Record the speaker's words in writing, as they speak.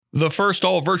The first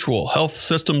all-virtual Health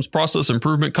Systems Process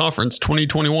Improvement Conference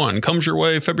 2021 comes your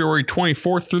way February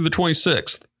 24th through the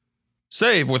 26th.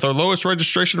 Save with our lowest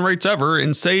registration rates ever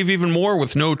and save even more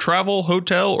with no travel,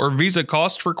 hotel, or visa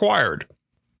costs required.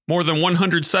 More than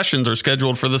 100 sessions are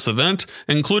scheduled for this event,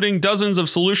 including dozens of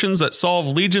solutions that solve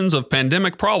legions of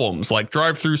pandemic problems like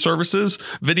drive-through services,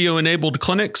 video-enabled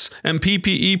clinics, and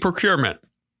PPE procurement.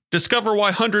 Discover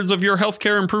why hundreds of your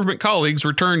healthcare improvement colleagues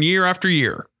return year after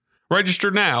year.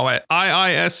 Register now at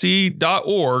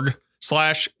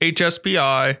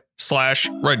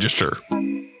iisc.org/HSPI/register.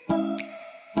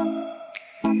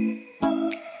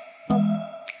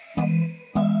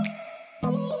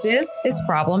 This is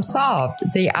Problem Solved,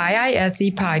 the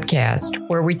IISE podcast,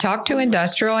 where we talk to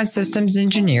industrial and systems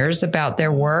engineers about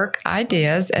their work,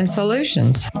 ideas, and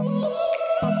solutions.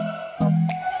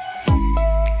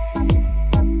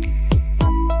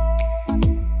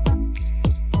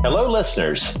 Hello,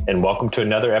 listeners, and welcome to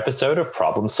another episode of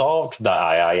Problem Solved, the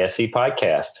IISE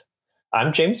podcast.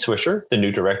 I'm James Swisher, the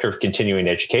new Director of Continuing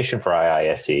Education for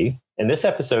IISE, and this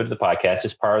episode of the podcast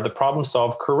is part of the Problem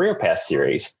Solved Career Path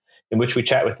series, in which we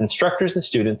chat with instructors and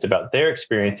students about their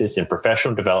experiences in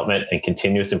professional development and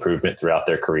continuous improvement throughout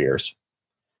their careers.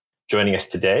 Joining us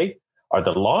today are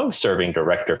the long-serving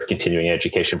Director of Continuing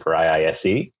Education for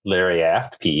IISE, Larry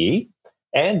Aft, PE,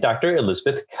 and Dr.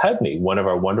 Elizabeth Cudney, one of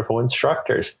our wonderful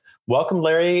instructors. Welcome,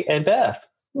 Larry and Beth.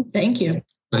 Thank you.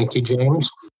 Thank you, James.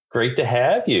 Great to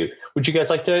have you. Would you guys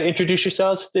like to introduce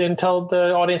yourselves and tell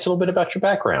the audience a little bit about your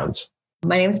backgrounds?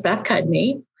 My name is Beth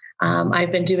Cudney.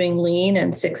 I've been doing Lean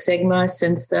and Six Sigma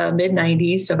since the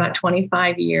mid-90s, so about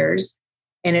 25 years.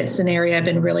 And it's an area I've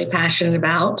been really passionate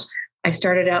about. I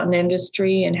started out in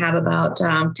industry and have about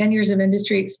 10 years of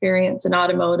industry experience in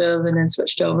automotive, and then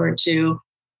switched over to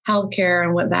healthcare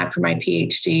and went back for my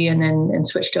PhD and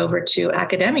switched over to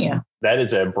academia. That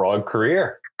is a broad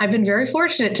career. I've been very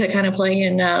fortunate to kind of play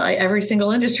in every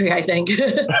single industry, I think.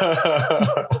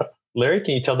 Larry,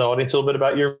 can you tell the audience a little bit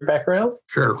about your background?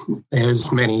 Sure.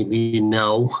 As many of you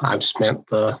know, I've spent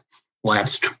the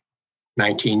last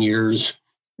 19 years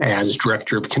as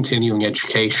Director of Continuing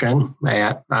Education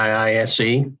at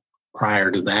IISE.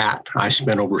 Prior to that, I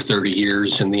spent over 30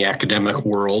 years in the academic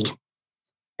world.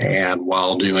 And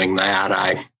while doing that,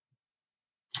 I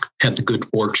had the good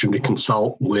fortune to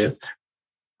consult with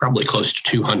probably close to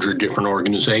 200 different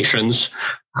organizations,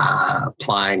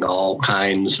 applying all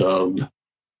kinds of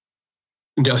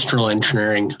industrial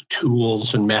engineering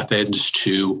tools and methods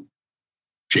to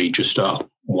just a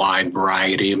wide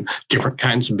variety of different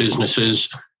kinds of businesses,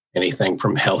 anything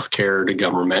from healthcare to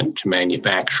government to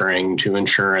manufacturing to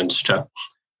insurance to,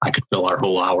 I could fill our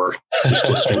whole hour just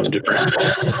listing the different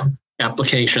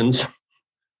applications.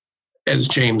 As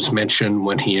James mentioned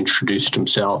when he introduced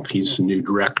himself, he's the new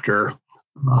director.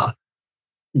 A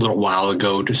little while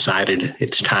ago decided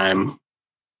it's time,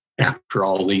 after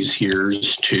all these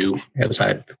years, to, as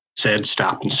I said,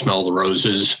 stop and smell the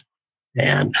roses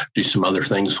and do some other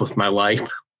things with my life.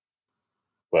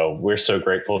 Well, we're so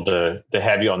grateful to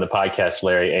have you on the podcast,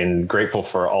 Larry, and grateful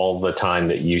for all the time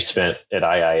that you spent at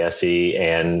IISE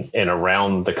and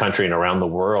around the country and around the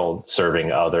world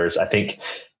serving others. I think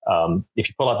if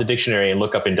you pull out the dictionary and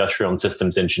look up industrial and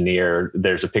systems engineer,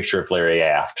 there's a picture of Larry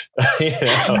Aft. You're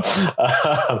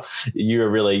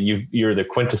the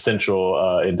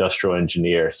quintessential industrial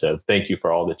engineer. So thank you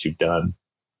for all that you've done.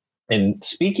 And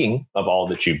speaking of all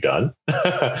that you've done,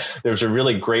 there's a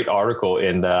really great article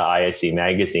in the IISE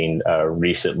magazine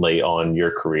recently on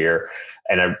your career.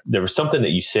 And there was something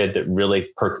that you said that really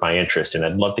perked my interest, and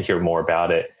I'd love to hear more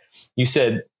about it. You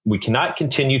said, we cannot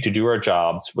continue to do our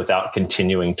jobs without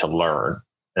continuing to learn.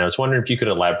 And I was wondering if you could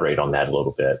elaborate on that a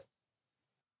little bit.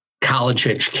 College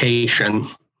education,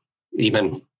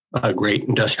 even a great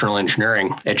industrial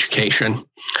engineering education,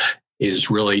 is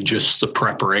really just the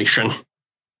preparation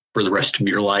for the rest of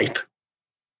your life.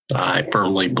 I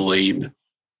firmly believe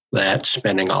that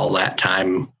spending all that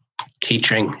time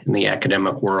teaching in the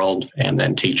academic world and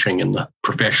then teaching in the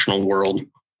professional world,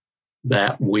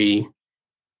 that we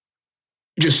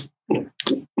just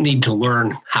need to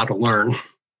learn how to learn.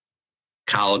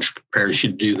 College prepares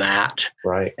you to do that.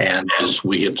 Right. And as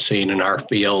we have seen in our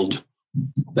field,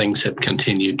 things have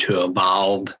continued to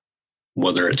evolve,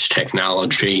 whether it's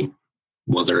technology,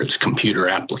 whether it's computer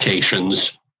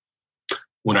applications.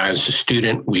 When I was a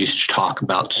student, we used to talk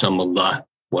about some of the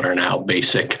what are now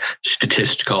basic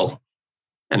statistical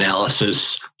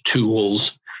analysis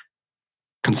tools.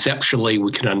 Conceptually,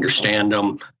 we could understand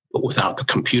them, but without the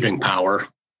computing power,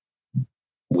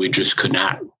 we just could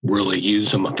not really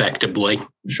use them effectively.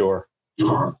 Sure.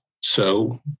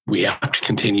 So we have to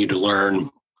continue to learn,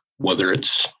 whether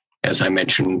it's as I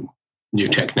mentioned, new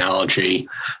technology,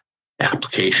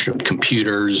 application of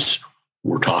computers.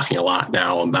 We're talking a lot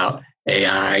now about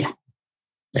AI,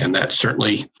 and that's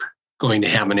certainly going to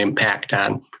have an impact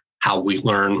on how we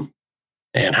learn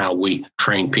and how we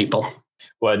train people.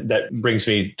 Well, that brings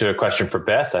me to a question for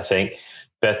Beth, I think.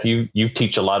 Beth, you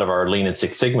teach a lot of our Lean and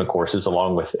Six Sigma courses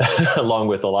along with a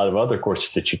lot of other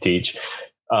courses that you teach.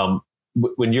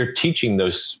 When you're teaching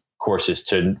those courses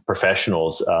to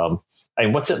professionals,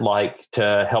 and what's it like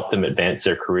to help them advance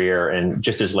their career? And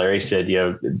just as Larry said,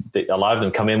 a lot of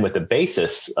them come in with a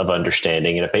basis of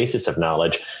understanding and a basis of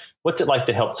knowledge. What's it like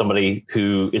to help somebody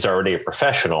who is already a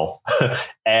professional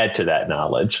add to that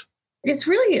knowledge? It's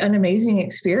really an amazing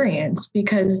experience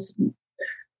because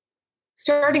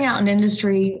starting out in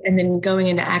industry and then going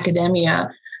into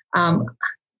academia,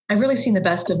 I've really seen the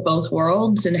best of both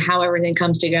worlds and how everything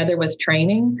comes together with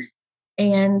training.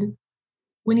 And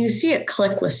when you see it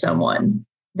click with someone,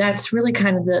 that's really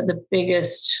kind of the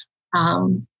biggest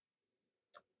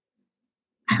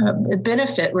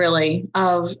benefit really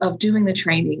of doing the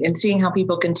training and seeing how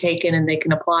people can take it and they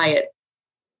can apply it.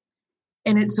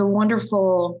 And it's a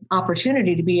wonderful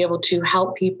opportunity to be able to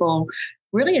help people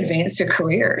really advance their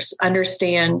careers,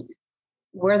 understand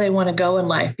where they want to go in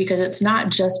life, because it's not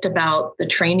just about the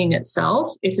training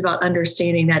itself. It's about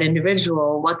understanding that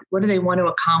individual. What do they want to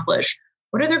accomplish?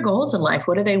 What are their goals in life?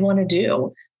 What do they want to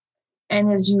do? And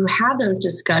as you have those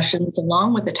discussions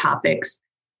along with the topics,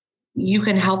 you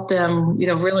can help them,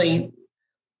 really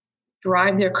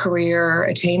drive their career,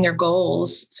 attain their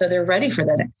goals so they're ready for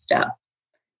the next step.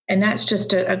 And that's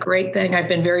just a great thing. I've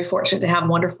been very fortunate to have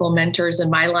wonderful mentors in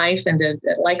my life and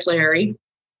like Larry,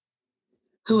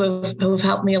 who have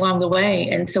helped me along the way.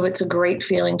 And so it's a great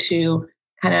feeling to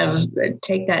kind of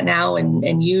take that now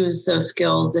and use those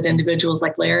skills that individuals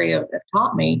like Larry have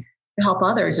taught me to help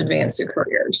others advance their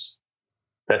careers.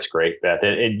 That's great, Beth.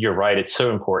 And you're right. It's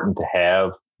so important to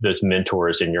have those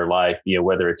mentors in your life,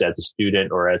 whether it's as a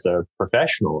student or as a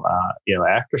professional,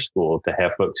 after school, to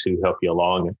have folks who help you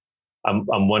along.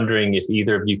 I'm wondering if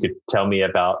either of you could tell me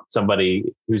about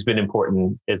somebody who's been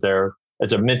important as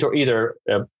a mentor, either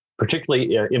a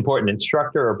particularly important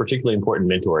instructor or a particularly important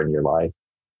mentor in your life.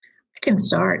 I can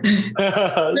start.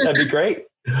 That'd be great.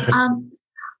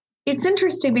 It's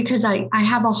interesting because I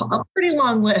have a pretty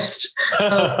long list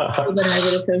of people that I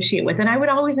would associate with. And I would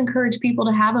always encourage people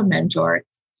to have a mentor.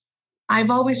 I've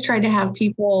always tried to have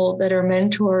people that are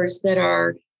mentors that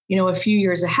are, a few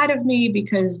years ahead of me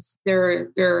because they're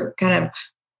kind of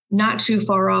not too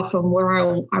far off from where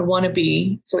I want to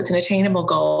be. So it's an attainable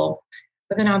goal.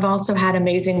 But then I've also had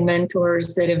amazing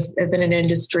mentors that have been in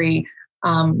industry,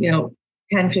 10,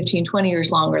 15, 20 years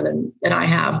longer than I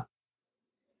have.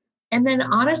 And then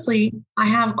honestly, I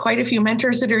have quite a few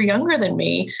mentors that are younger than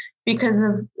me because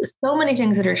of so many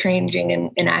things that are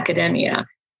changing in academia.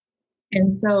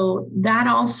 And so that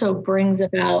also brings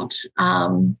about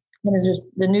just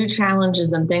the new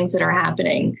challenges and things that are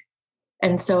happening.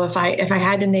 And so if I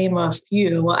had to name a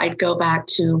few, I'd go back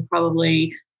to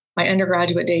probably my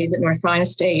undergraduate days at North Carolina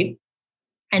State,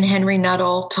 and Henry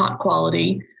Nuttall taught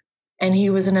quality. And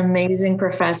he was an amazing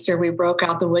professor. We broke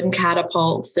out the wooden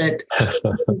catapults in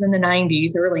the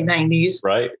 90s, early 90s.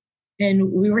 Right.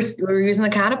 And we were using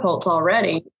the catapults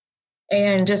already.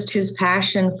 And just his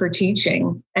passion for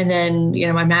teaching. And then,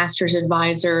 my master's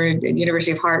advisor at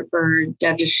University of Hartford,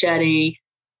 Dev Shetty.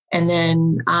 And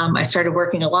then I started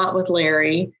working a lot with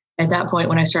Larry at that point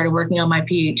when I started working on my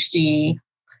PhD.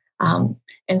 And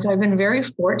so I've been very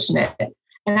fortunate.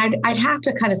 And I'd have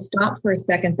to kind of stop for a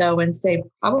second, though, and say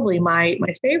probably my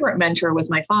favorite mentor was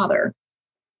my father.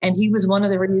 And he was one of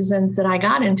the reasons that I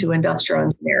got into industrial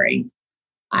engineering.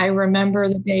 I remember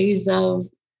the days of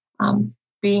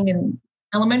being in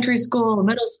elementary school,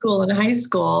 middle school, and high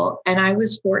school. And I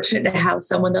was fortunate to have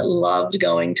someone that loved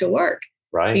going to work.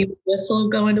 Right. He would whistle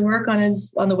going to work on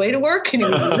the way to work, and he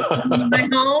would whistle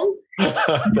back home.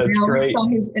 That's great. All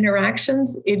his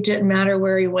interactions, it didn't matter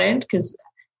where he went because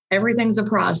everything's a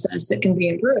process that can be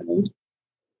improved.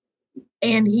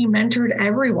 And he mentored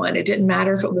everyone. It didn't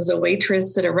matter if it was a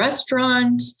waitress at a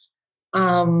restaurant,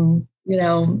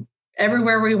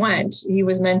 everywhere we went, he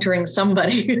was mentoring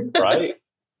somebody. Right.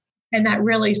 And that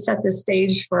really set the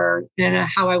stage for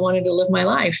how I wanted to live my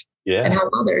life and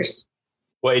help others.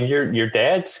 Well, and your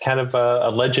dad's kind of a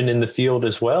legend in the field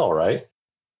as well, right?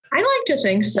 I like to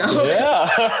think so. Yeah.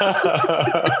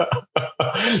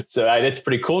 So it's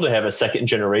pretty cool to have a second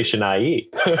generation IE.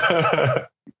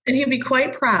 And he'd be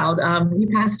quite proud. He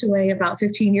passed away about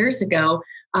 15 years ago,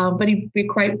 but he'd be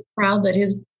quite proud that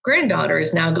his granddaughter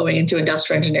is now going into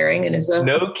industrial engineering and is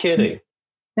no kidding.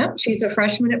 Yep, she's a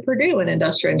freshman at Purdue in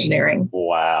industrial engineering.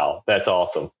 Wow, that's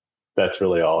awesome. That's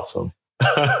really awesome.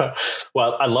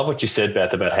 Well, I love what you said,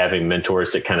 Beth, about having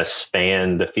mentors that kind of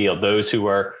span the field. Those who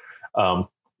are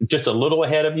just a little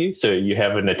ahead of you, so you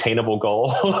have an attainable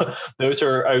goal. Those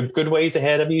are good ways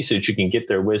ahead of you so that you can get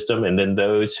their wisdom. And then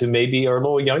those who maybe are a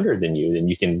little younger than you, then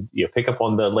you can pick up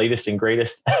on the latest and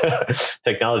greatest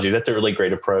technology. That's a really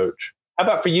great approach. How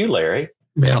about for you, Larry?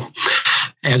 Well,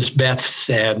 as Beth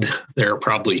said, there are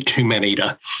probably too many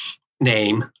to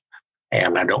name,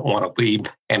 and I don't want to leave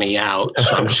any out.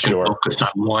 So I'm just going to focus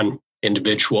on one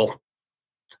individual.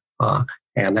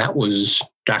 And that was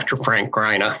Dr. Frank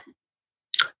Greina.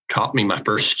 Taught me my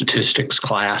first statistics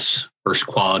class, first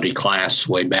quality class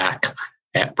way back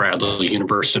at Bradley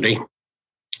University,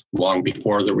 long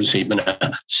before there was even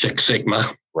a Six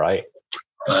Sigma. Right.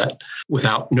 But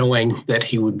without knowing that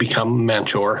he would become a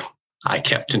mentor, I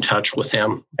kept in touch with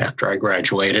him after I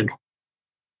graduated.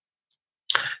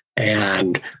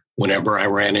 And whenever I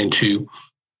ran into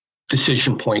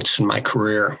decision points in my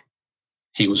career,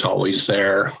 he was always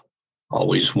there,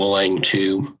 always willing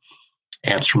to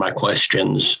answer my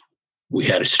questions. We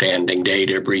had a standing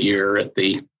date every year at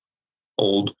the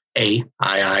old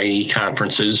AIIE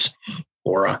conferences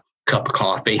for a cup of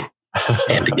coffee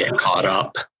and to get caught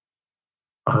up.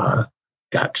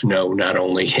 Got to know not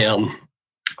only him,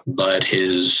 but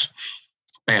his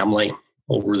family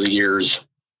over the years,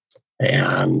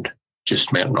 and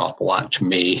just meant an awful lot to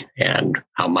me and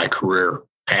how my career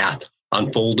path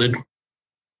unfolded.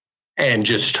 And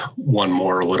just one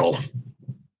more little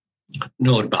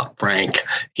note about Frank.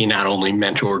 He not only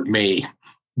mentored me,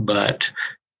 but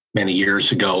many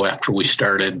years ago, after we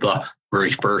started the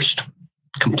very first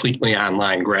completely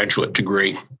online graduate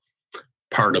degree,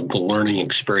 part of the learning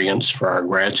experience for our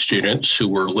grad students who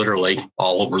were literally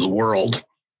all over the world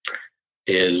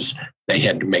is they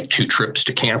had to make 2 trips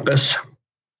to campus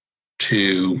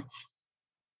to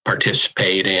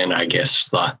participate in, I guess,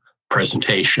 the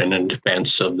presentation and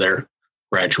defense of their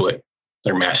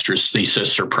master's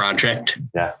thesis or project.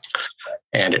 Yeah.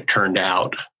 And it turned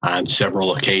out on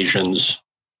several occasions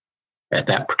at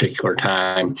that particular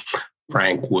time,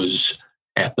 Frank was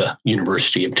at the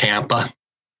University of Tampa,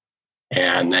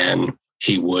 and then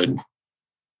he would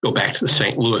go back to the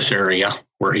St. Louis area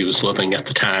where he was living at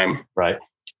the time. Right.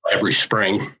 Every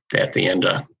spring at the end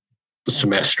of the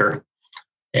semester.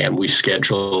 And we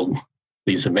scheduled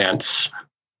these events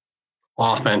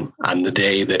often on the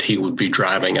day that he would be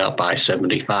driving up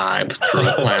I-75 through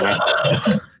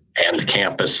Atlanta. And the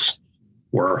campus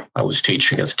where I was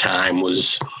teaching at the time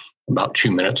was about 2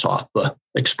 minutes off the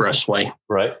expressway.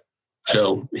 Right.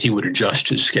 So he would adjust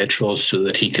his schedule so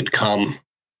that he could come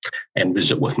and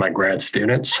visit with my grad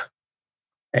students.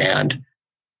 And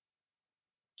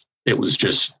it was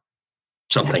just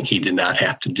something he did not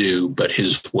have to do, but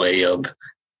his way of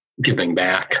giving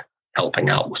back, helping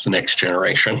out with the next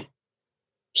generation.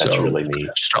 That's really neat.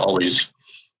 Just always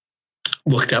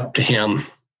looked up to him,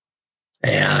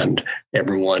 and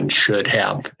everyone should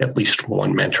have at least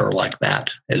one mentor like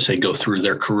that as they go through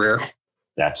their career.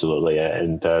 Absolutely.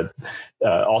 And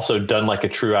also done like a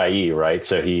true IE, right?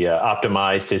 So he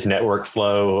optimized his network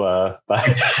flow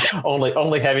by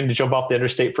only having to jump off the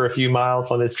interstate for a few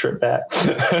miles on his trip back.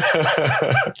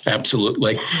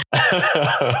 Absolutely.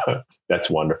 That's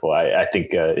wonderful. I think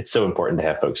it's so important to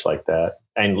have folks like that.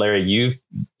 And Larry,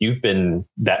 you've been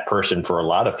that person for a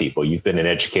lot of people. You've been an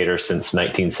educator since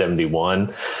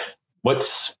 1971.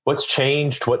 What's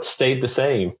changed? What's stayed the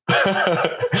same?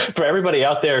 For everybody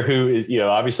out there who is,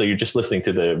 obviously you're just listening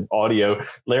to the audio.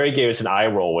 Larry gave us an eye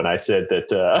roll when I said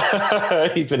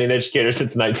that he's been an educator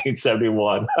since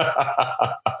 1971.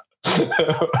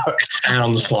 It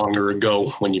sounds longer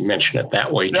ago when you mention it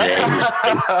that way, James.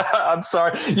 I'm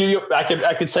sorry.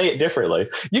 I could say it differently.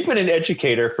 You've been an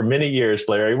educator for many years,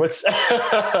 Larry. What's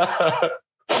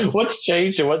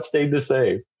changed and what stayed the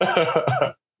same?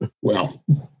 Well,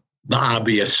 the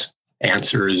obvious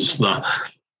answer is the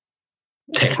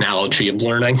technology of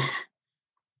learning.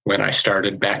 When I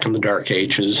started back in the dark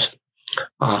ages,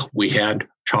 we had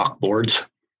chalkboards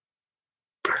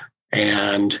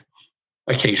and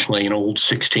occasionally an old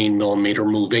 16 millimeter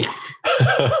movie.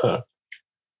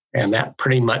 And that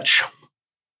pretty much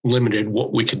limited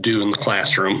what we could do in the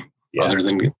classroom, other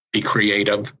than be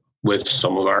creative with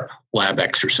some of our lab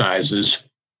exercises.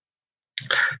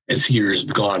 As years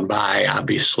have gone by,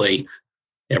 obviously,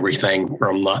 everything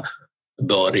from the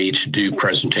ability to do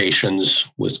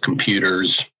presentations with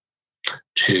computers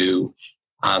to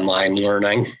online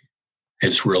learning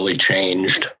has really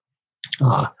changed.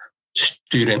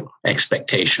 Student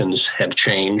expectations have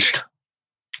changed.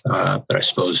 But I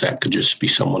suppose that could just be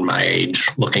someone my age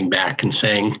looking back and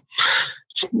saying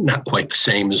it's not quite the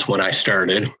same as when I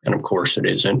started. And of course it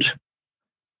isn't.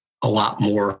 A lot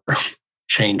more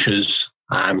changes,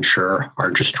 I'm sure,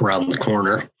 are just around the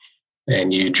corner.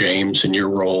 And you, James, in your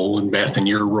role, and Beth, in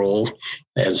your role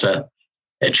as an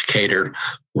educator,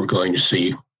 we're going to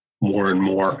see more and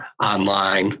more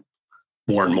online,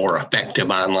 more and more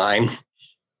effective online.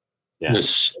 Yeah.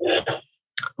 This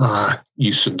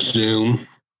use of Zoom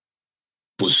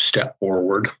was a step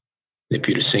forward. If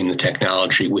you'd have seen the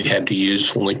technology we had to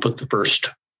use when we put the first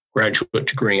graduate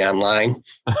degree online,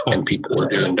 and people were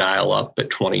doing dial-up at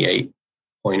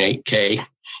 28.8K,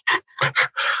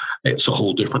 it's a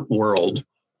whole different world.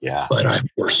 Yeah. But I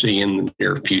foresee in the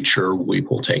near future, we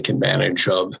will take advantage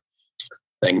of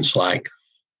things like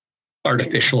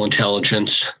artificial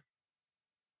intelligence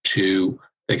to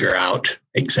figure out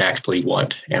exactly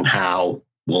what and how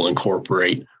we'll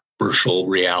incorporate virtual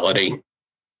reality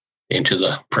into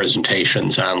the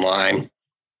presentations online.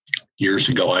 Years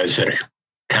ago, I was at a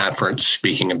conference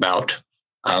speaking about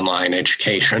online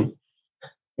education,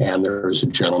 and there was a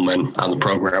gentleman on the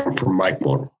program from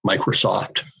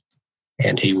Microsoft,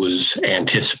 and he was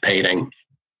anticipating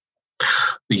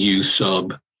the use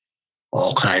of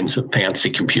all kinds of fancy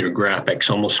computer graphics,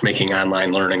 almost making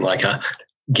online learning like a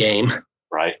game.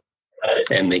 Right.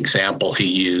 And the example he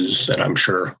used that I'm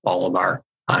sure all of our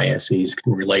ISEs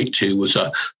can relate to was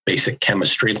a basic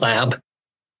chemistry lab.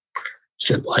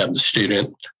 So they'll have the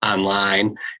student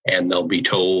online and they'll be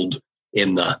told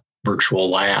in the virtual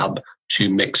lab to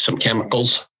mix some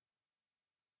chemicals.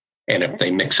 And if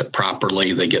they mix it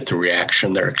properly, they get the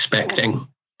reaction they're expecting.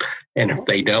 And if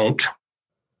they don't,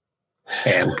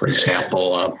 and for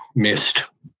example, a missed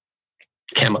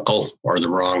chemical or the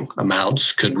wrong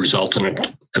amounts could result in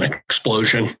an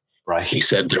explosion. Right. He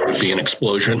said there would be an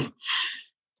explosion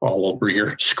all over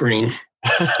your screen.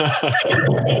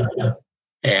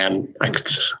 And I could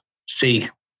see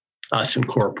us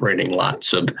incorporating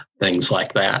lots of things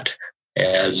like that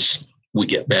as we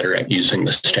get better at using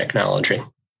this technology.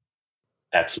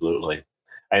 Absolutely.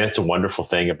 And that's a wonderful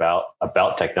thing about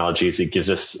technology is it gives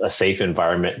us a safe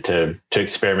environment to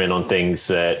experiment on things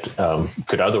that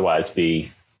could otherwise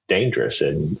be dangerous.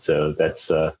 And so that's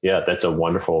a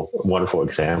wonderful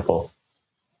example.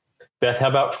 Beth, how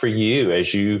about for you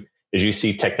as you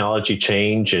see technology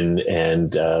change and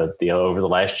over the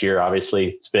last year,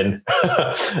 obviously it's been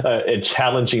a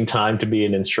challenging time to be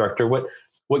an instructor.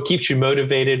 What keeps you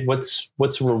motivated?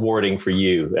 What's rewarding for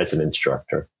you as an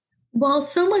instructor? Well,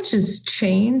 so much has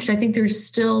changed. I think there's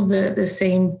still the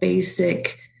same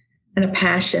basic kind of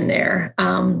passion there.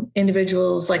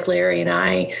 Individuals like Larry and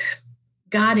I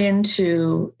got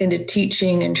into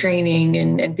teaching and training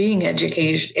and being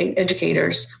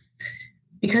educators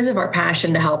because of our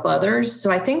passion to help others. So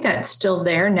I think that's still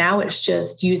there. Now it's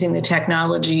just using the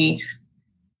technology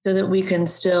so that we can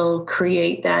still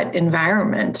create that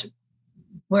environment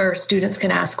where students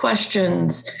can ask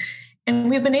questions. And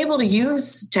we've been able to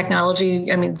use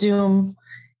technology. I mean, Zoom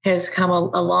has come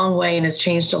a long way and has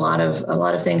changed a lot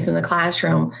of things in the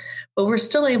classroom, but we're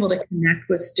still able to connect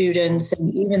with students.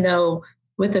 And even though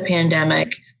with the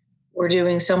pandemic, we're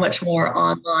doing so much more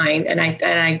online, and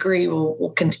I agree,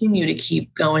 we'll continue to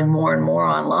keep going more and more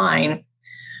online.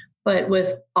 But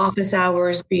with office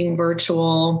hours being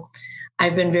virtual,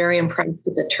 I've been very impressed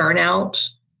with the turnout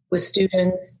with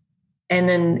students.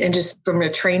 And just from a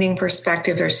training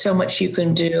perspective, there's so much you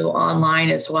can do online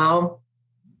as well.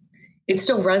 It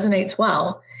still resonates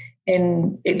well.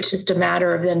 And it's just a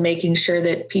matter of then making sure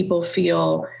that people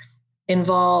feel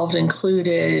involved,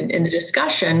 included in the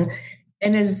discussion.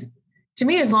 And to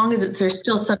me, as long as there's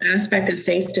still some aspect of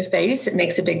face-to-face, it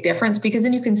makes a big difference because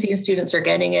then you can see if students are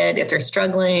getting it, if they're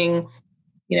struggling,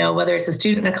 whether it's a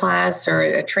student in a class or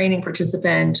a training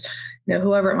participant,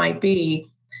 whoever it might be.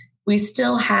 We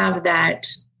still have that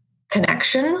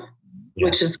connection,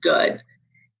 which is good.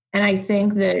 And I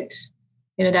think that,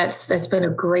 that's been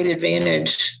a great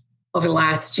advantage over the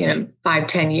last,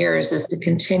 5-10 years is to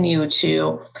continue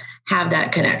to have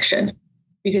that connection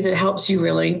because it helps you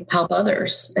really help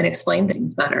others and explain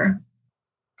things better.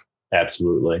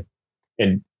 Absolutely.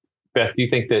 And Beth, do you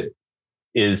think that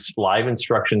is live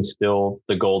instruction still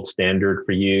the gold standard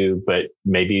for you, but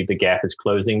maybe the gap is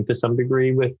closing to some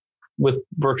degree with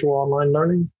virtual online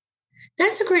learning?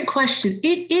 That's a great question.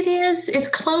 It is. It's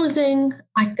closing,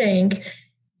 I think.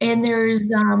 And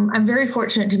I'm very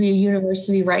fortunate to be a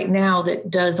university right now that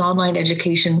does online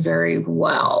education very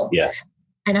well. Yeah.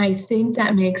 And I think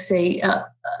that makes a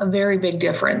very big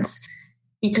difference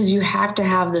because you have to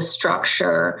have the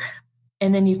structure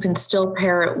and then you can still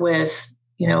pair it with,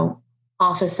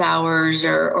 office hours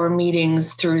or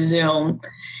meetings through Zoom.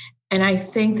 And I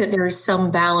think that there's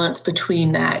some balance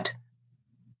between that,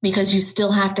 because you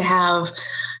still have to have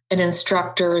an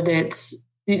instructor that's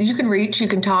you can reach, you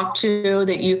can talk to,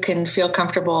 that you can feel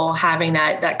comfortable having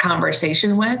that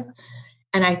conversation with.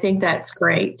 And I think that's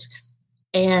great.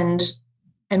 And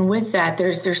with that,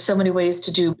 there's so many ways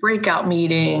to do breakout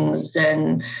meetings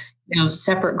and,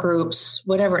 separate groups,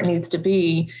 whatever it needs to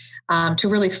be, to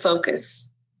really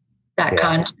focus that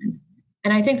content.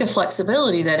 And I think the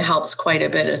flexibility then helps quite a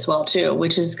bit as well, too,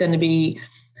 which is going to be,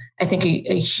 I think,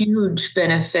 a huge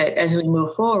benefit as we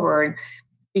move forward,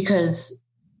 because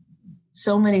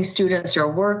so many students are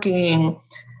working.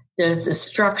 There's the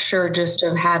structure just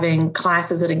of having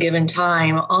classes at a given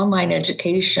time. Online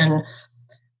education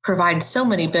provides so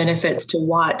many benefits to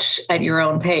watch at your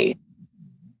own pace.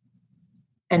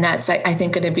 And that's, I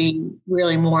think, going to be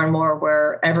really more and more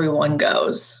where everyone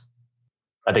goes.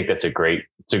 I think it's a great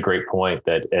point,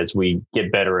 that as we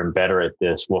get better and better at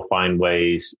this, we'll find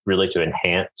ways really to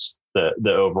enhance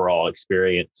the overall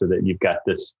experience, so that you've got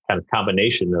this kind of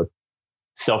combination of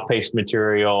self-paced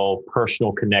material,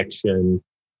 personal connection,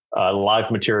 live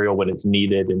material when it's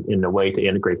needed, and in a way to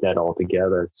integrate that all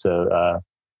together. So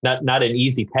not an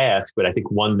easy task, but I think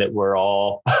one that we're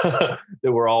all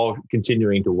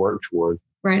continuing to work toward.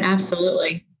 Right,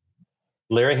 absolutely.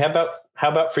 Larry, how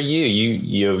about for you?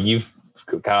 You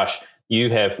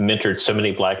have mentored so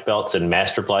many black belts and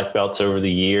master black belts over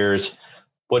the years.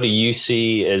 What do you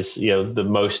see as the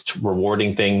most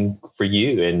rewarding thing for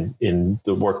you in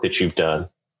the work that you've done?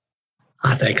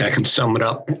 I think I can sum it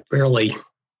up fairly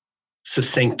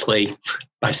succinctly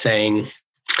by saying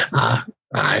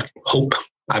I hope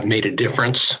I've made a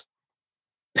difference.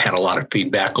 Had a lot of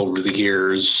feedback over the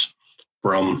years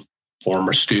from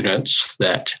former students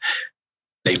that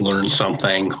they learned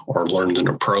something or learned an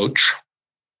approach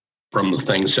from the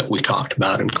things that we talked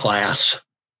about in class,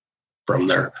 from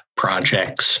their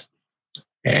projects,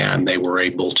 and they were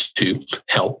able to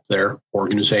help their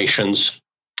organizations,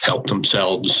 help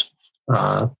themselves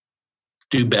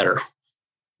do better.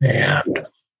 And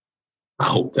I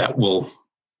hope that will,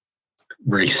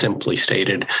 very simply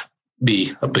stated,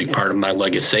 be a big part of my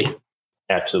legacy.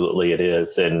 Absolutely, it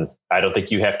is. And I don't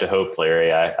think you have to hope,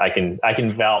 Larry. I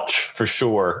can vouch for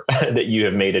sure that you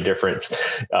have made a difference.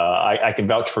 I can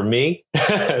vouch for me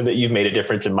that you've made a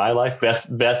difference in my life.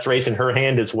 Beth's raising her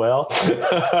hand as well.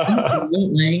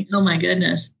 Absolutely. Oh my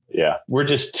goodness. Yeah, we're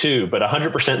just two, but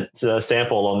 100%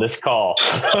 sample on this call.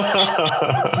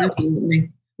 Absolutely.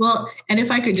 Well, and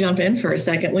if I could jump in for a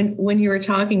second, when you were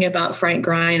talking about Frank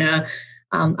Greina,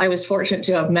 I was fortunate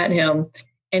to have met him.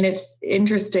 And it's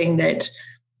interesting that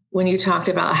when you talked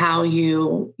about how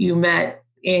you met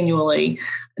annually,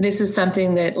 this is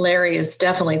something that Larry has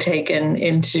definitely taken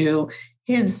into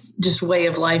his just way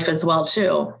of life as well,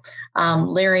 too.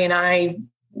 Larry and I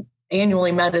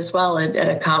annually met as well at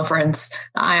a conference,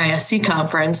 the IISC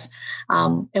conference,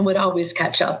 and would always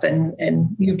catch up. And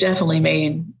you've definitely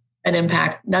made an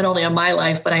impact, not only on my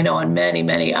life, but I know on many,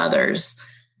 many others.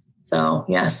 So,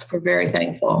 yes, we're very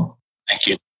thankful. Thank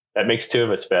you. That makes two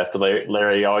of us, Beth.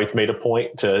 Larry always made a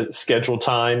point to schedule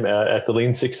time at the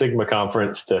Lean Six Sigma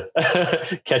conference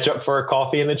to catch up for a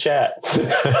coffee and a chat.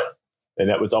 And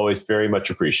that was always very much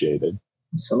appreciated.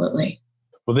 Absolutely.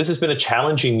 Well, this has been a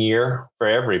challenging year for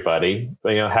everybody.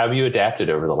 But, how have you adapted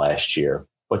over the last year?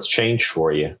 What's changed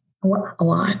for you? A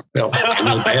lot. Well, I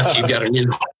know, Beth,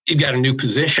 you've got a new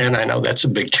position. I know that's a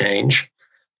big change.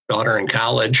 Daughter in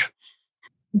college.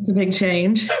 It's a big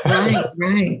change.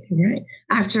 Right.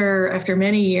 After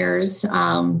many years,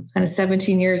 kind of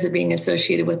 17 years of being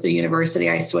associated with the university,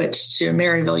 I switched to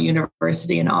Maryville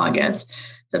University in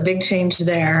August. It's a big change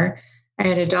there. I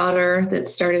had a daughter that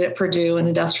started at Purdue in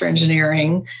industrial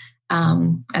engineering.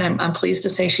 And I'm pleased to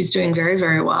say she's doing very,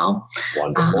 very well.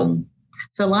 Wonderful.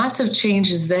 So lots of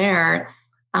changes there.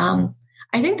 I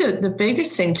think the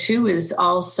biggest thing, too, is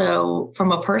also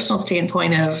from a personal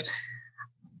standpoint of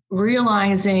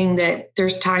realizing that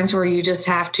there's times where you just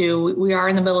have to, we are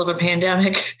in the middle of a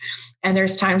pandemic, and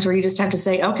there's times where you just have to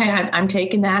say, okay, I'm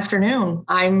taking the afternoon.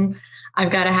 I've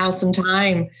got to have some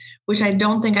time, which I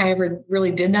don't think I ever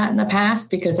really did that in the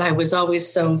past, because I was always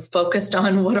so focused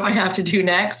on what do I have to do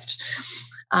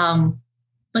next.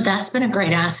 But that's been a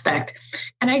great aspect.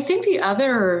 And I think the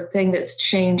other thing that's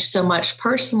changed so much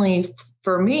personally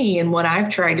for me and what I've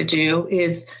tried to do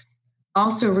is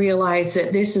also realize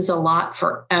that this is a lot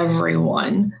for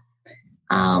everyone.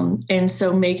 And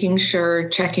so making sure,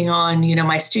 checking on,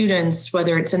 my students,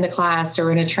 whether it's in the class or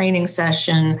in a training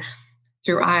session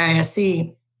through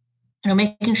IISC,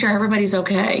 making sure everybody's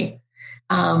okay.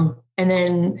 And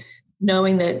then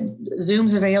knowing that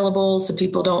Zoom's available so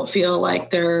people don't feel like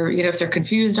they're, if they're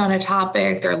confused on a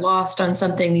topic, they're lost on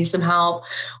something, need some help,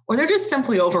 or they're just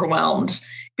simply overwhelmed,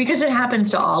 because it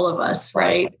happens to all of us,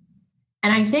 right?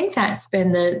 And I think that's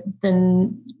been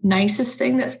the nicest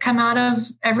thing that's come out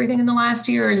of everything in the last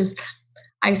year is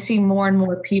I see more and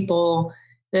more people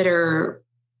that are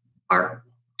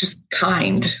just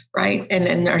kind, right?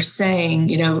 And are saying,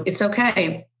 it's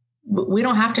okay. We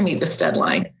don't have to meet this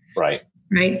deadline. Right.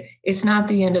 It's not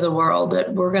the end of the world,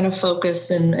 that we're going to focus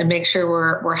and make sure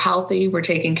we're healthy, we're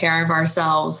taking care of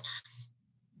ourselves.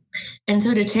 And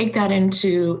so to take that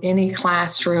into any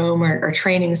classroom or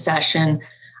training session,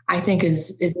 I think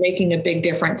is making a big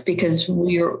difference, because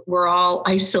we're all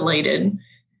isolated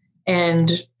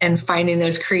and finding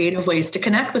those creative ways to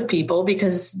connect with people,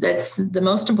 because that's the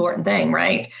most important thing,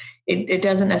 right? It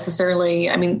doesn't necessarily,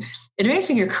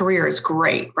 advancing your career is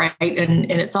great, right?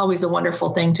 And it's always a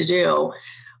wonderful thing to do,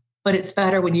 but it's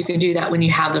better when you can do that when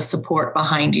you have the support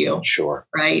behind you. Sure.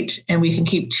 Right. And we can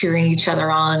keep cheering each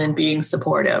other on and being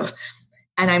supportive.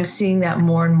 And I'm seeing that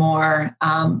more and more,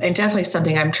 and definitely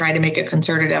something I'm trying to make a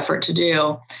concerted effort to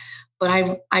do.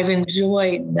 But I've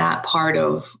enjoyed that part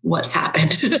of what's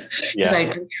happened. Yeah.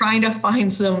 I'm trying to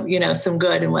find some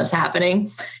good in what's happening.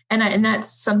 And that's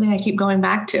something I keep going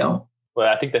back to. Well,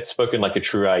 I think that's spoken like a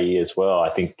true IE as well. I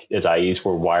think as IEs,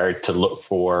 we're wired to look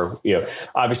for,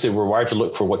 obviously we're wired to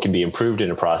look for what can be improved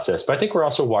in a process, but I think we're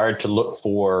also wired to look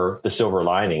for the silver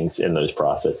linings in those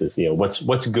processes.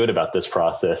 What's good about this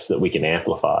process that we can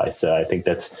amplify. So I think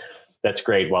that's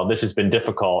great. While this has been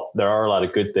difficult, there are a lot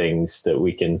of good things that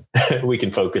we can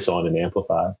focus on and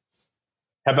amplify.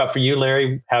 How about for you,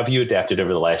 Larry? How have you adapted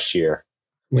over the last year?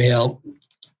 Well,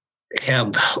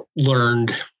 have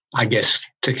learned, I guess,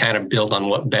 to kind of build on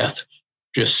what Beth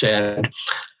just said,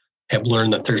 have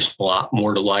learned that there's a lot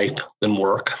more to life than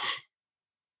work.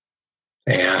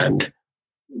 And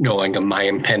knowing of my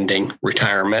impending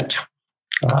retirement,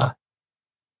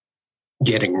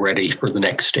 getting ready for the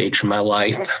next stage of my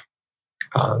life,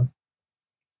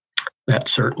 that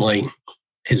certainly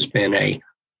has been a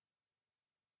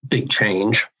big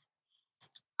change.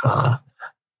 The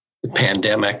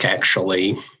pandemic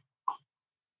actually,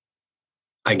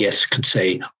 I guess could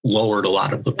say, lowered a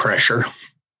lot of the pressure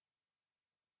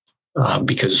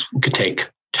because we could take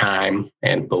time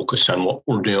and focus on what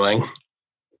we're doing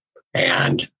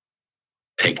and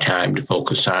take time to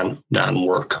focus on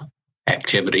non-work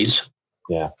activities.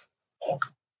 Yeah.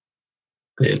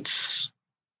 It's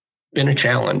been a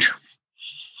challenge.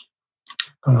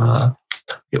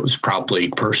 It was probably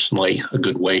personally a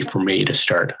good way for me to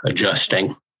start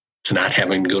adjusting to not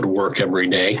having to go to work every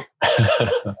day.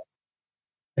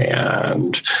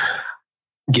 And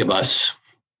give us,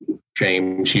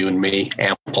 James, you and me,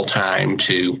 ample time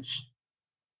to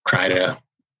try to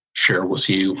share with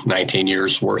you 19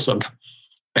 years worth of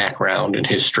background and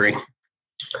history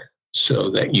so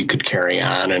that you could carry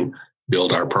on and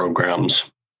build our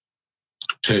programs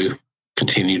to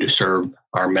continue to serve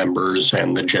our members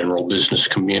and the general business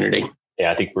community.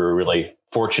 Yeah, I think we're really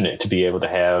fortunate to be able to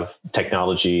have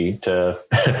technology to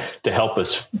help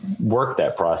us work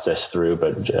that process through,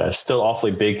 but still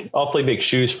awfully big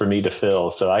shoes for me to fill.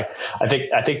 So I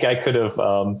think I could have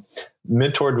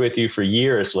mentored with you for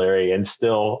years, Larry, and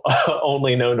still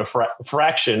only known a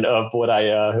fraction of what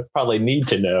I probably need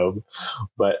to know.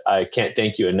 But I can't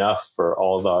thank you enough for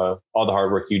all the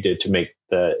hard work you did to make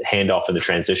the handoff and the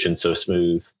transition so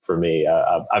smooth for me.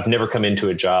 I've never come into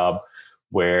a job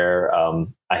where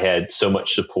I had so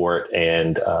much support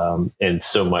and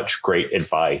so much great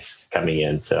advice coming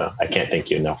in. So I can't thank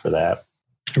you enough for that.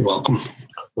 You're welcome.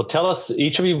 Well,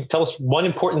 each of you tell us one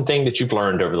important thing that you've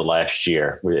learned over the last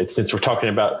year. Since we're talking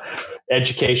about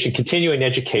education, continuing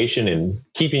education and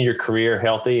keeping your career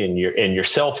healthy and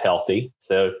yourself healthy.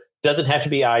 So it doesn't have to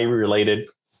be IE related.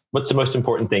 What's the most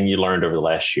important thing you learned over the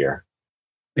last year?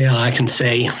 Yeah, I can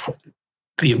say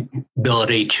the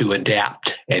ability to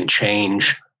adapt and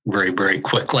change very, very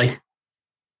quickly.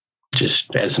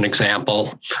 Just as an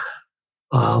example,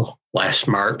 last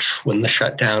March when the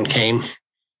shutdown came,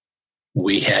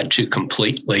 we had to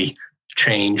completely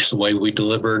change the way we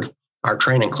delivered our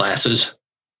training classes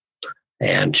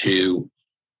and to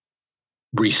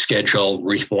reschedule,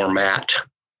 reformat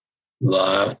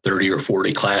the 30 or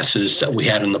 40 classes that we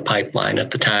had in the pipeline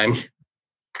at the time.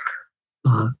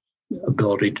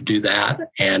 Ability to do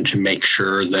that and to make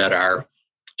sure that our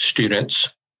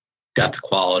students got the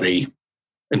quality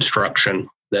instruction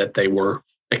that they were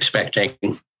expecting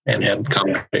and had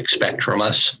come to expect from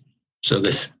us. So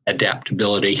this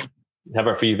adaptability. How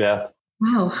about for you, Beth?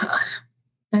 Wow,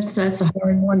 that's a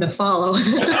hard one to follow.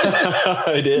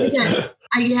 It is.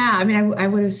 I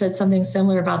would have said something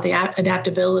similar about the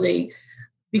adaptability,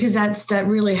 because that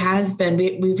really has been,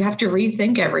 we have to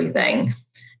rethink everything.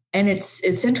 And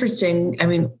it's interesting. I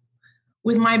mean,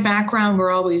 with my background,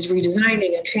 we're always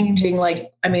redesigning and changing.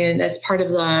 As part of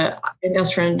the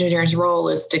industrial engineer's role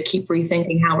is to keep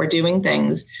rethinking how we're doing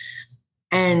things,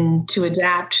 and to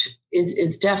adapt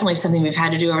is definitely something we've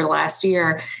had to do over the last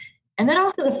year. And then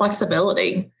also the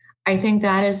flexibility. I think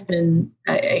that has been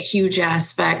a huge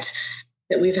aspect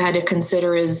that we've had to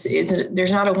consider is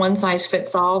there's not a one size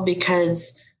fits all,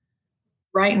 because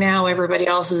right now everybody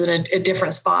else is in a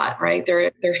different spot, right?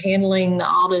 They're handling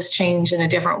all this change in a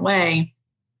different way.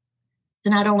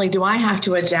 So not only do I have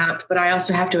to adapt, but I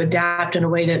also have to adapt in a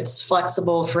way that's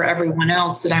flexible for everyone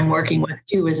else that I'm working with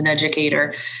too as an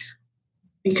educator,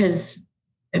 because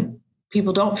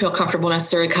people don't feel comfortable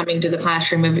necessarily coming to the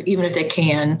classroom, even if they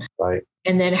can. Right.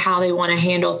 And then how they want to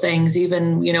handle things,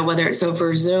 even, whether it's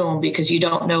over Zoom, because you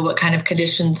don't know what kind of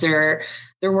conditions they're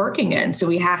working in. So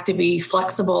we have to be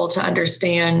flexible to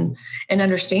understanding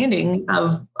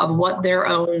of what their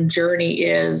own journey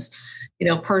is,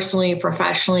 personally,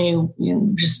 professionally,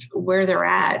 just where they're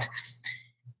at.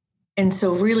 And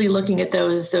so really looking at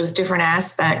those different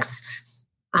aspects,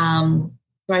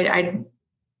 right. I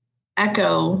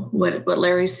echo what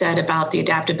Larry said about the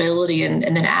adaptability and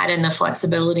then add in the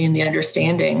flexibility and the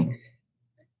understanding,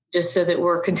 just so that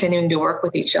we're continuing to work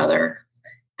with each other.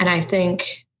 And I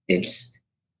think it's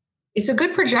a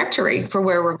good trajectory for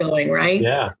where we're going, right?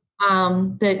 Yeah.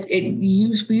 We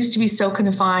used to be so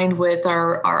confined with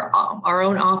our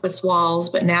own office walls,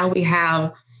 but now we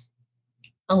have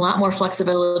a lot more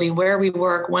flexibility where we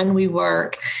work, when we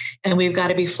work, and we've got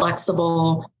to be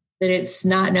flexible. That it's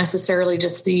not necessarily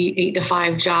just the 8 to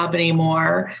 5 job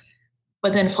anymore,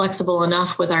 but then flexible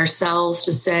enough with ourselves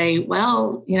to say,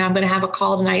 well, I'm going to have a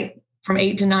call tonight from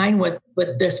 8 to 9 with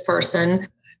this person.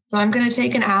 So I'm going to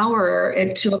take an hour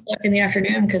at 2 o'clock in the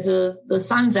afternoon because the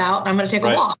sun's out, and I'm going to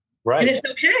take a walk. Right. And it's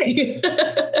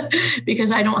okay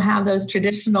because I don't have those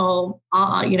traditional,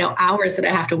 hours that I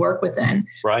have to work within.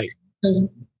 Right. So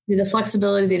the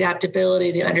flexibility, the adaptability,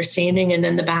 the understanding, and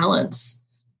then the balance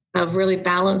of really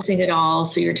balancing it all.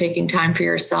 So you're taking time for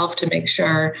yourself to make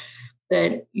sure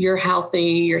that you're healthy,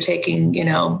 you're taking,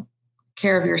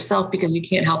 care of yourself, because you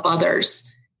can't help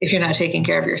others if you're not taking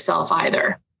care of yourself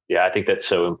either. Yeah, I think that's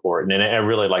so important. And I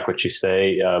really like what you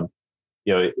say.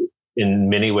 In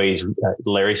many ways,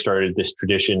 Larry started this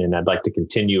tradition, and I'd like to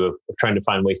continue of trying to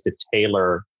find ways to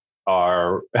tailor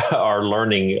our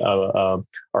learning,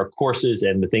 our courses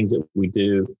and the things that we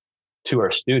do to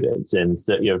our students, and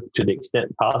so, to the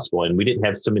extent possible. And we didn't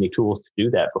have so many tools to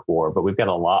do that before, but we've got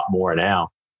a lot more now.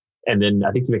 And then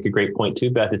I think you make a great point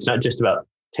too, Beth. It's not just about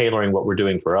tailoring what we're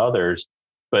doing for others,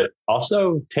 but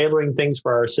also tailoring things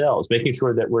for ourselves, making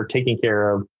sure that we're taking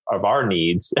care of our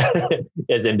needs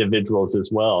as individuals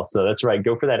as well. So that's right.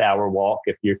 Go for that hour walk.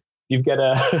 If you've got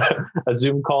a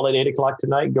Zoom call at 8 o'clock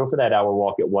tonight, go for that hour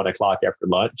walk at 1 o'clock after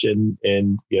lunch, and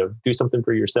do something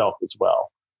for yourself as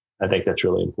well. I think that's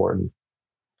really important.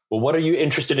 Well, what are you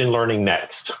interested in learning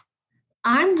next?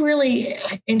 I'm really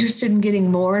interested in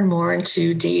getting more and more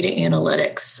into data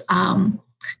analytics.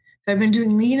 I've been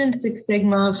doing Lean and Six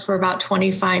Sigma for about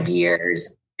 25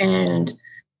 years. And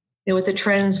with the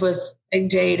trends with big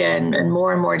data and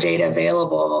more data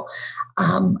available,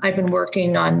 I've been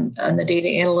working on the data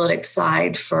analytics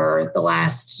side for the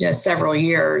last several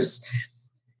years.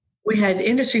 We had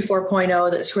Industry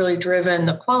 4.0 that's really driven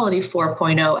the Quality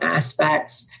 4.0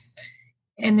 aspects.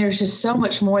 And there's just so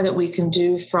much more that we can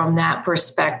do from that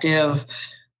perspective,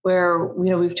 where,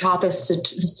 we've taught the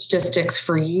statistics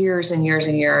for years and years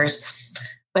and years.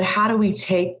 But how do we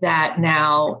take that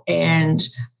now and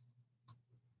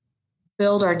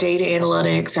build our data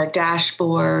analytics, our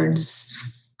dashboards,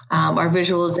 our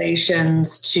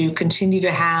visualizations to continue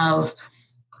to have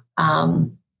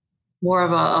more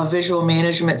of a visual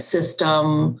management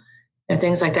system and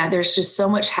things like that? There's just so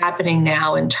much happening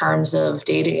now in terms of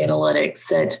data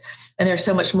analytics and there's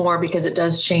so much more, because it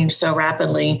does change so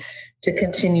rapidly, to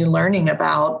continue learning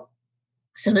about,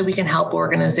 so that we can help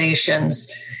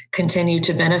organizations continue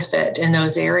to benefit in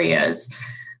those areas.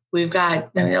 We've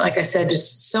got, like I said,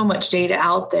 just so much data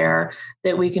out there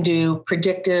that we can do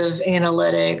predictive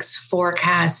analytics,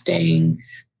 forecasting.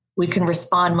 We can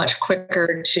respond much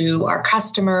quicker to our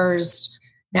customers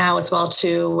now as well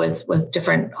too, with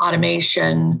different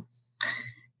automation.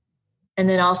 And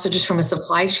then also just from a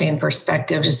supply chain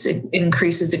perspective, just it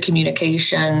increases the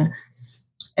communication,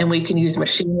 and we can use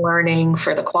machine learning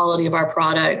for the quality of our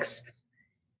products.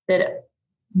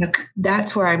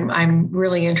 That's where I'm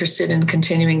really interested in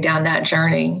continuing down that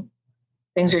journey.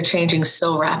 things are changing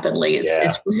so rapidly.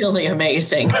 It's really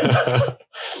amazing.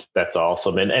 That's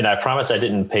awesome. And I promise I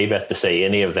didn't pay Beth to say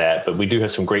any of that, but we do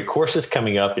have some great courses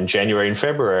coming up in January and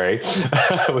February.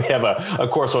 We have a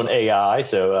course on AI,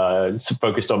 so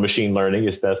focused on machine learning,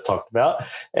 as Beth talked about,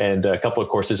 and a couple of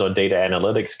courses on data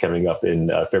analytics coming up in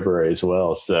February as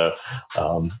well. So,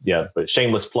 but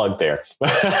shameless plug there.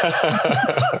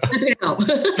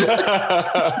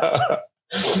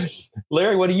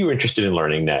 Larry, what are you interested in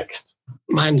learning next?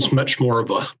 Mine's much more of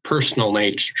a personal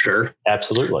nature.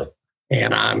 Absolutely.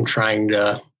 And I'm trying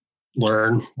to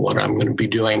learn what I'm going to be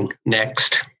doing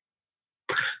next.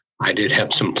 I did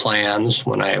have some plans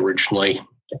when I originally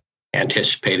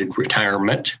anticipated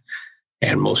retirement,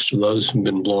 and most of those have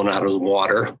been blown out of the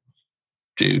water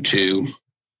due to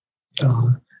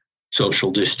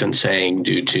social distancing,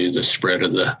 due to the spread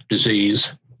of the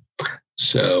disease.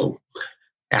 So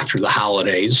after the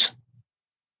holidays,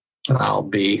 I'll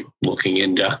be looking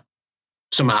into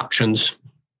some options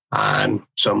on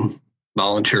some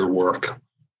volunteer work.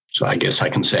 So I guess I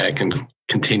can say I can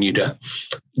continue to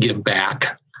give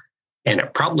back, and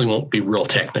it probably won't be real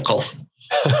technical.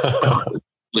 It'll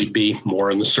be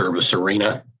more in the service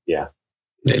arena. Yeah.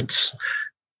 It's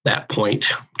that point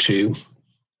to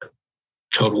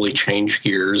totally change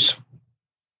gears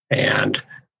and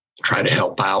try to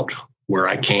help out where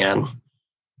I can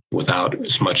without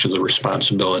as much of the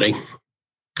responsibility.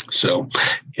 So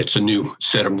it's a new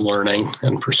set of learning.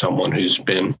 And for someone who's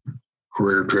been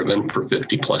career driven for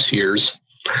 50 plus years,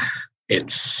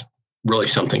 it's really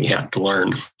something you have to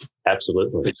learn.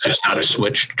 Absolutely. It's just not a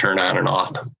switch to turn on and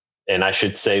off. And I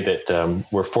should say that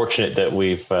we're fortunate that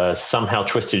we've somehow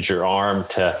twisted your arm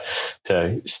to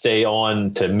stay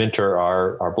on to mentor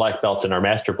our black belts and our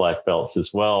master black belts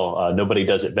as well. Nobody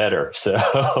does it better. So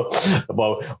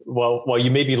while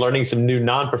you may be learning some new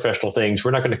non-professional things,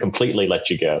 we're not going to completely let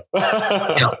you go.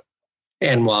 Yeah.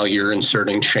 And while you're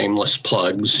inserting shameless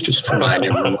plugs, just remind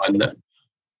everyone that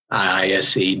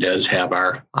IISE does have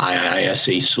our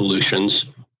IISE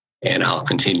solutions, and I'll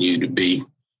continue to be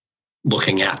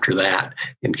looking after that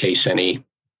in case any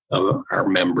of our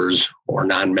members or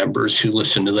non-members who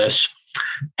listen to this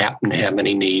happen to have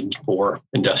any need for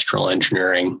industrial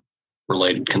engineering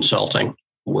related consulting.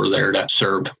 We're there to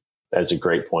serve. That's a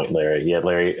great point, Larry. Yeah,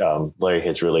 Larry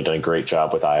has really done a great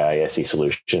job with IISE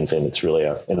solutions, and it's really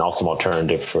an awesome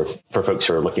alternative for folks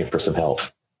who are looking for some help.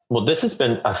 Well, this has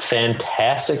been a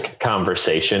fantastic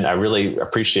conversation. I really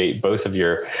appreciate both of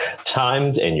your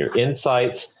times and your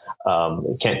insights.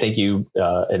 Can't thank you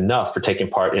enough for taking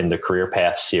part in the Career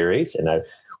Path series. And I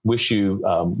wish you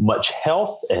much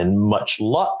health and much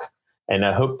luck. And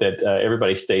I hope that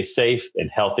everybody stays safe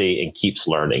and healthy and keeps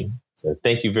learning. So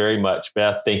thank you very much,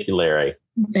 Beth. Thank you, Larry.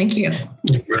 Thank you.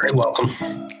 You're very welcome.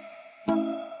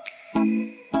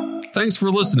 Thanks for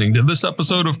listening to this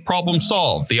episode of Problem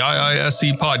Solved, the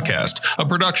IISE podcast, a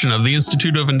production of the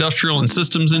Institute of Industrial and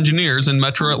Systems Engineers in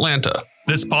Metro Atlanta.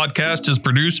 This podcast is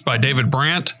produced by David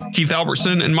Brandt, Keith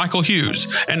Albertson, and Michael Hughes,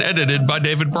 and edited by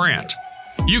David Brandt.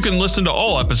 You can listen to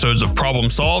all episodes of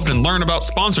Problem Solved and learn about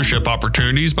sponsorship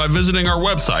opportunities by visiting our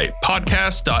website,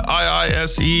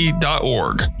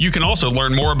 podcast.iise.org. You can also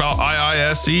learn more about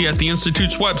IISE at the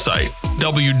Institute's website,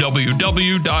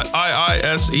 www.iise.org.